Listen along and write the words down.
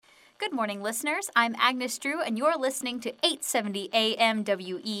Good morning, listeners. I'm Agnes Drew, and you're listening to 870 AM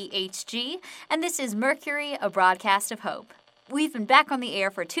WEHG, and this is Mercury, a broadcast of hope. We've been back on the air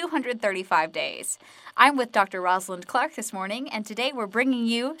for 235 days. I'm with Dr. Rosalind Clark this morning, and today we're bringing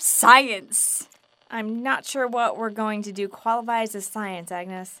you science. I'm not sure what we're going to do qualifies as science,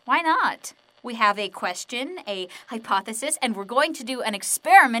 Agnes. Why not? We have a question, a hypothesis, and we're going to do an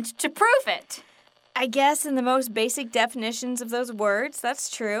experiment to prove it. I guess in the most basic definitions of those words, that's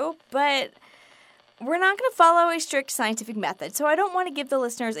true, but we're not going to follow a strict scientific method, so I don't want to give the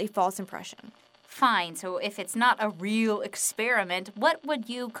listeners a false impression. Fine, so if it's not a real experiment, what would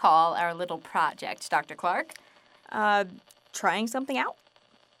you call our little project, Dr. Clark? Trying something out?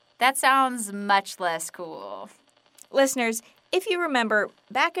 That sounds much less cool. Listeners, if you remember,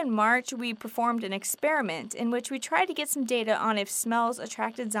 back in March, we performed an experiment in which we tried to get some data on if smells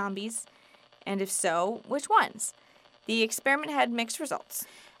attracted zombies, and if so, which ones? The experiment had mixed results.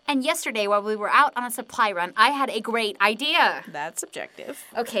 And yesterday, while we were out on a supply run, I had a great idea. That's subjective.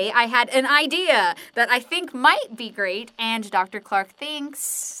 Okay, I had an idea that I think might be great, and Dr. Clark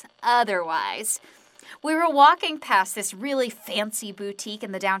thinks otherwise. We were walking past this really fancy boutique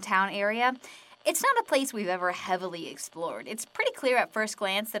in the downtown area. It's not a place we've ever heavily explored. It's pretty clear at first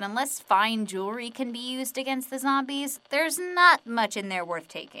glance that unless fine jewelry can be used against the zombies, there's not much in there worth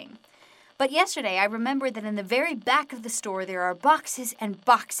taking. But yesterday, I remembered that in the very back of the store, there are boxes and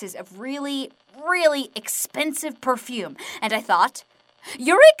boxes of really, really expensive perfume. And I thought,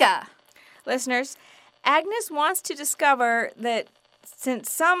 Eureka! Listeners, Agnes wants to discover that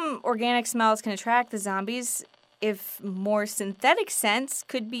since some organic smells can attract the zombies, if more synthetic scents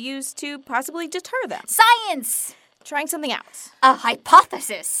could be used to possibly deter them. Science! Trying something out. A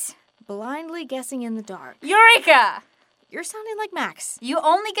hypothesis. Blindly guessing in the dark. Eureka! You're sounding like Max. You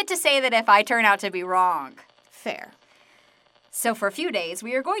only get to say that if I turn out to be wrong. Fair. So for a few days,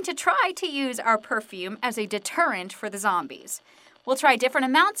 we are going to try to use our perfume as a deterrent for the zombies. We'll try different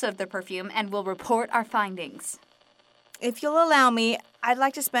amounts of the perfume and we'll report our findings. If you'll allow me, I'd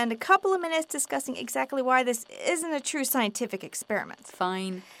like to spend a couple of minutes discussing exactly why this isn't a true scientific experiment.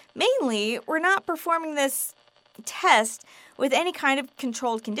 Fine. Mainly, we're not performing this test with any kind of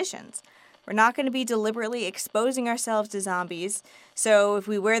controlled conditions. We're not going to be deliberately exposing ourselves to zombies, so if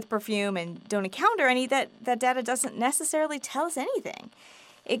we wear the perfume and don't encounter any, that data doesn't necessarily tell us anything.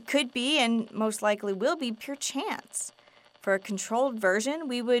 It could be, and most likely will be, pure chance. For a controlled version,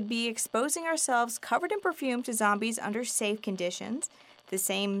 we would be exposing ourselves covered in perfume to zombies under safe conditions, the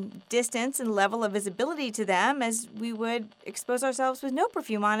same distance and level of visibility to them as we would expose ourselves with no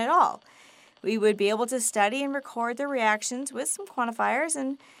perfume on at all. We would be able to study and record their reactions with some quantifiers,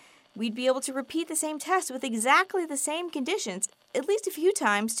 and we'd be able to repeat the same test with exactly the same conditions, at least a few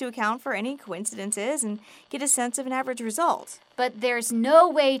times to account for any coincidences and get a sense of an average result. But there's no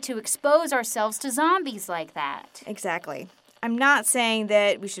way to expose ourselves to zombies like that. Exactly. I'm not saying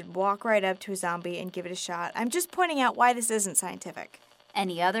that we should walk right up to a zombie and give it a shot. I'm just pointing out why this isn't scientific.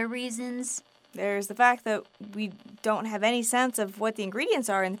 Any other reasons? There's the fact that we don't have any sense of what the ingredients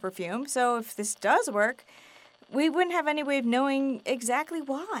are in the perfume, so if this does work, we wouldn't have any way of knowing exactly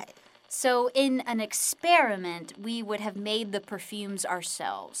why. So in an experiment, we would have made the perfumes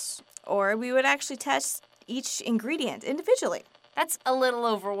ourselves. Or we would actually test each ingredient individually. That's a little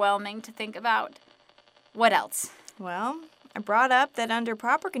overwhelming to think about. What else? Well, I brought up that under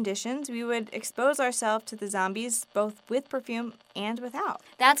proper conditions, we would expose ourselves to the zombies both with perfume and without.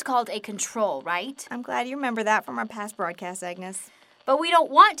 That's called a control, right? I'm glad you remember that from our past broadcast, Agnes. But we don't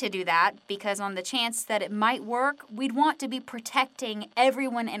want to do that because on the chance that it might work, we'd want to be protecting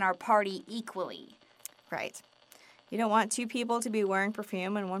everyone in our party equally. Right. You don't want two people to be wearing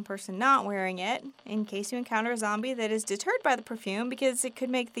perfume and one person not wearing it in case you encounter a zombie that is deterred by the perfume because it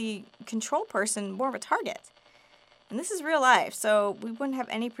could make the control person more of a target. And this is real life, so we wouldn't have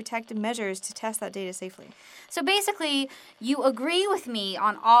any protective measures to test that data safely. So basically, you agree with me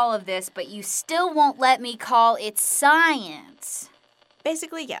on all of this, but you still won't let me call it science.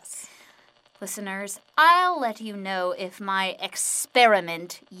 Basically, yes. Listeners, I'll let you know if my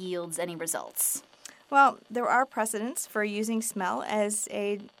experiment yields any results. Well, there are precedents for using smell as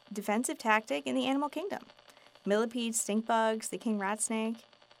a defensive tactic in the animal kingdom. Millipedes, stink bugs, the king rat snake,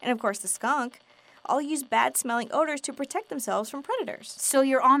 and of course the skunk all use bad-smelling odors to protect themselves from predators. So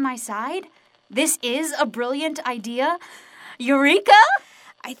you're on my side? This is a brilliant idea? Eureka!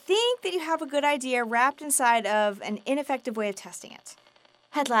 I think that you have a good idea wrapped inside of an ineffective way of testing it.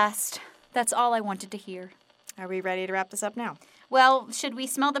 At last. That's all I wanted to hear. Are we ready to wrap this up now? Well, should we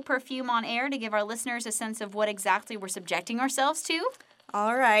smell the perfume on air to give our listeners a sense of what exactly we're subjecting ourselves to?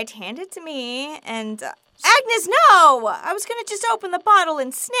 All right, hand it to me, and Agnes, no! I was going to just open the bottle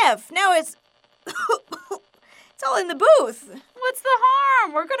and sniff. Now it's... it's all in the booth. What's the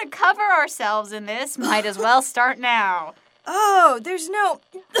harm? We're going to cover ourselves in this. Might as well start now. Oh, there's no...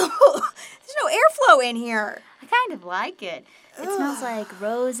 there's no airflow in here. I kind of like it. It smells like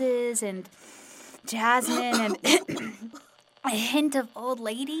roses and jasmine and a hint of old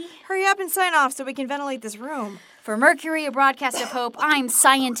lady. Hurry up and sign off so we can ventilate this room. For Mercury, a broadcast of hope, I'm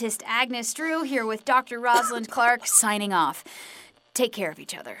scientist Agnes Drew here with Dr. Rosalind Clark signing off. Take care of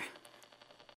each other.